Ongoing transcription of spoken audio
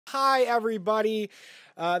Hi, everybody.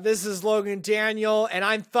 This is Logan Daniel, and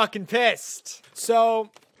I'm fucking pissed.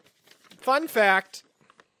 So, fun fact.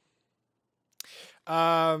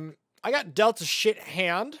 I got dealt a shit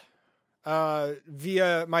hand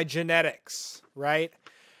via my genetics, right?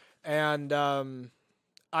 And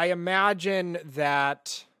I imagine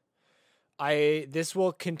that this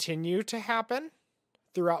will continue to happen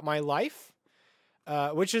throughout my life,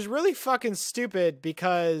 which is really fucking stupid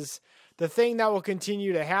because the thing that will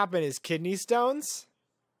continue to happen is kidney stones.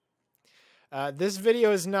 This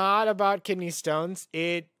video is not about kidney stones.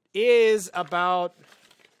 It is about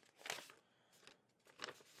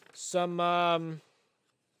some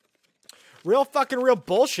real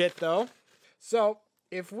bullshit, though. So,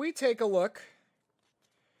 if we take a look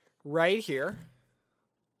right here,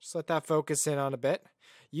 just let that focus in on a bit,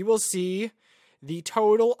 you will see the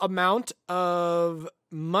total amount of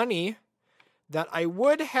money that I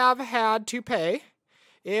would have had to pay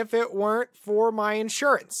if it weren't for my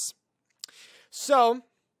insurance. So,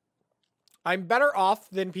 I'm better off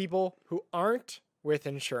than people who aren't with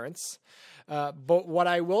insurance. But what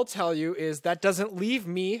I will tell you is that doesn't leave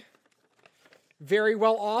me very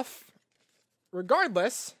well off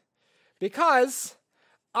regardless, because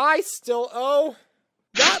I still owe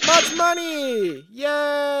that much money.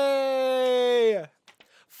 Yay!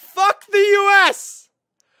 Fuck the US!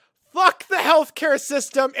 Fuck the healthcare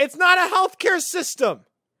system. It's not a healthcare system.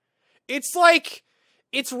 It's like,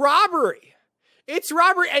 it's robbery. It's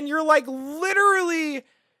robbery, and you're like literally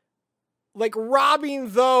like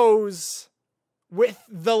robbing those with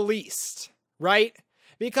the least, right?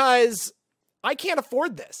 Because I can't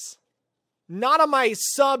afford this. Not on my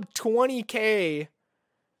sub 20K,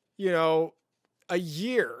 a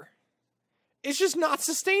year. It's just not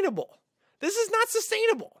sustainable. This is not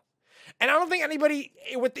sustainable. And I don't think anybody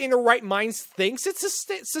within the right minds thinks it's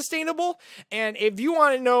sustainable. And if you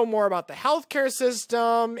want to know more about the healthcare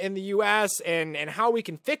system in the US and how we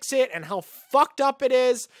can fix it and how fucked up it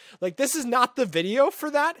is, like, this is not the video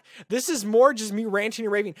for that. This is more just me ranting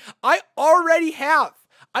and raving. I already have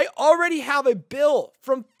a bill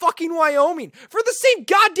from fucking Wyoming for the same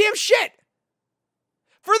goddamn shit.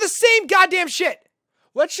 For the same goddamn shit.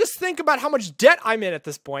 Let's just think about how much debt I'm in at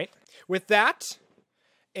this point. With that,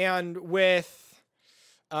 and with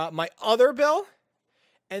my other bill,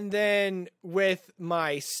 and then with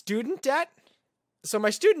my student debt. So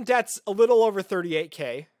my student debt's a little over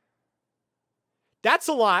 38K. That's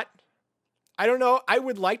a lot. I don't know. I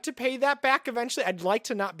would like to pay that back eventually. I'd like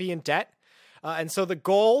to not be in debt. And so the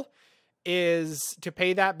goal is to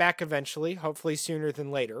pay that back eventually, hopefully sooner than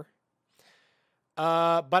later.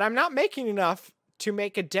 But I'm not making enough to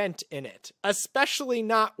make a dent in it, especially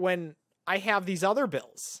not when I have these other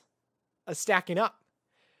bills stacking up.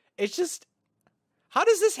 It's just, how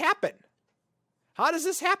does this happen? How does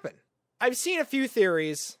this happen? I've seen a few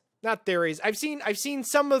theories, not theories. I've seen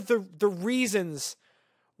some of the reasons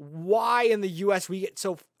why in the US we get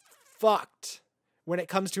so fucked when it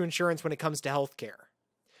comes to insurance, when it comes to healthcare.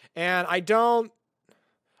 And I don't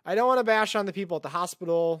want to bash on the people at the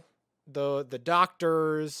hospital, the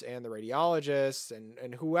doctors and the radiologists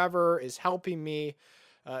and whoever is helping me.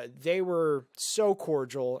 They were so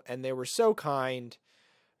cordial and they were so kind.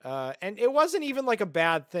 And it wasn't even like a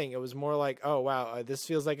bad thing. It was more like, oh, wow, this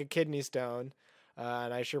feels like a kidney stone.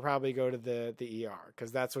 And I should probably go to the ER,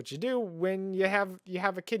 because that's what you do when you have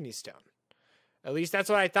a kidney stone. At least that's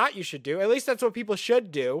what I thought you should do. At least that's what people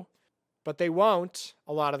should do. But they won't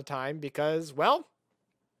a lot of the time because, well,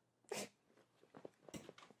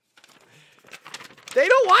 they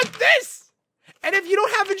don't want this. And if you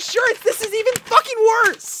don't have insurance, this is even fucking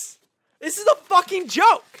worse. This is a fucking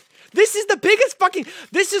joke. This is the biggest fucking...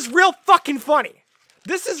 This is real fucking funny.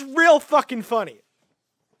 This is real fucking funny.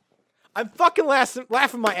 I'm fucking laughing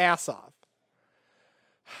my ass off.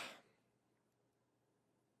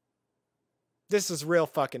 This is real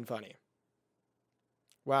fucking funny.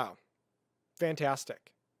 Wow.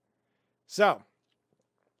 Fantastic. So,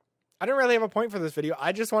 I don't really have a point for this video.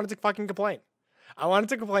 I just wanted to fucking complain. I wanted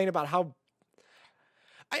to complain about how...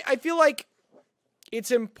 I feel like it's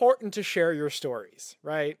important to share your stories,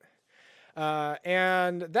 right?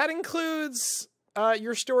 And that includes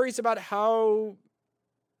your stories about how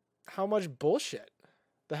much bullshit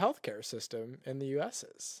the healthcare system in the US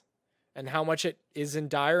is, and how much it is in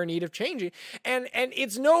dire need of changing. And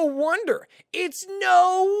it's no wonder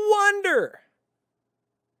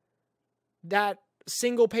that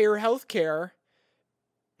single payer healthcare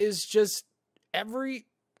is just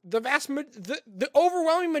the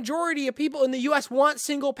overwhelming majority of people in the US want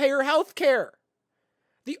single payer healthcare.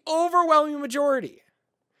 The overwhelming majority.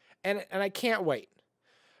 And I can't wait.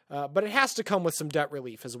 But it has to come with some debt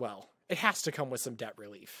relief as well. It has to come with some debt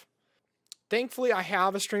relief. Thankfully, I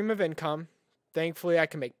have a stream of income. Thankfully, I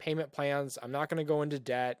can make payment plans. I'm not going to go into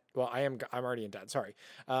debt. Well, I'm already in debt. Sorry.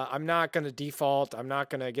 I'm not going to default. I'm not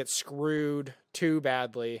going to get screwed too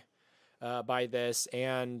badly by this.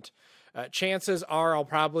 And chances are I'll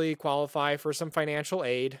probably qualify for some financial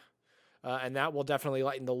aid. And that will definitely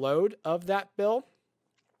lighten the load of that bill.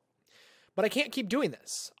 But I can't keep doing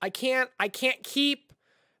this. I can't keep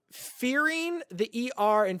fearing the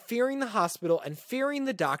ER and fearing the hospital and fearing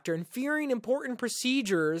the doctor and fearing important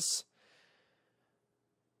procedures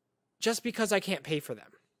just because I can't pay for them.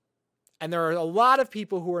 And there are a lot of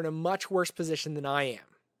people who are in a much worse position than I am.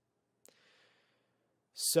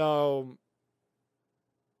 So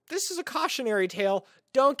this is a cautionary tale.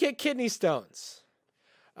 Don't get kidney stones.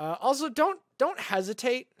 Also, don't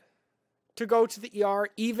hesitate to go to the ER,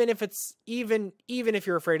 even if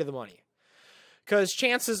you're afraid of the money. Because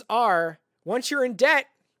chances are, once you're in debt,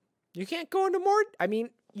 you can't go into more. I mean,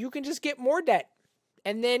 you can just get more debt.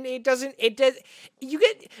 And then there's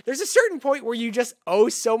a certain point where you just owe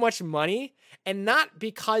so much money, and not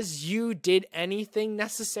because you did anything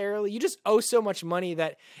necessarily. You just owe so much money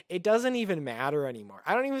that it doesn't even matter anymore.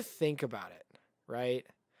 I don't even think about it, right?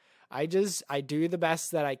 I do the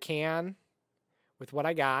best that I can with what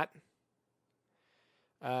I got.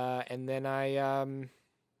 And then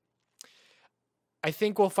I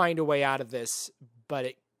think we'll find a way out of this, but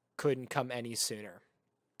it couldn't come any sooner.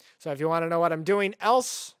 So if you want to know what I'm doing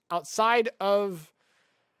else outside of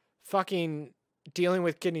fucking dealing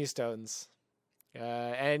with kidney stones,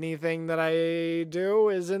 anything that I do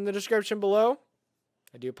is in the description below.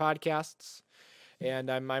 I do podcasts,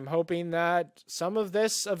 and I'm hoping that some of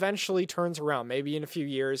this eventually turns around. Maybe in a few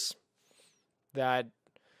years, if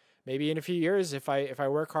I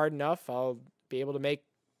work hard enough, I'll be able to make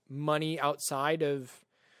money outside of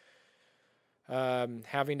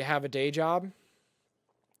having to have a day job.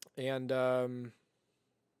 And I'm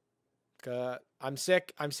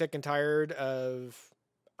sick and tired of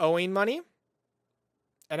owing money,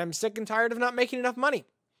 and I'm sick and tired of not making enough money.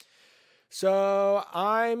 So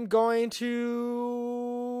I'm going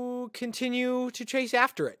to continue to chase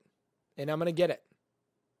after it, and I'm going to get it.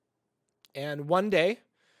 And one day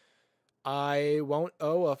I won't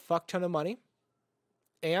owe a fuck ton of money.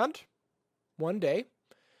 And one day,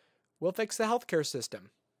 we'll fix the healthcare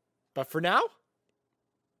system. But for now,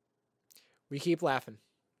 we keep laughing.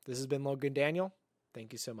 This has been Logan Daniel.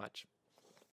 Thank you so much.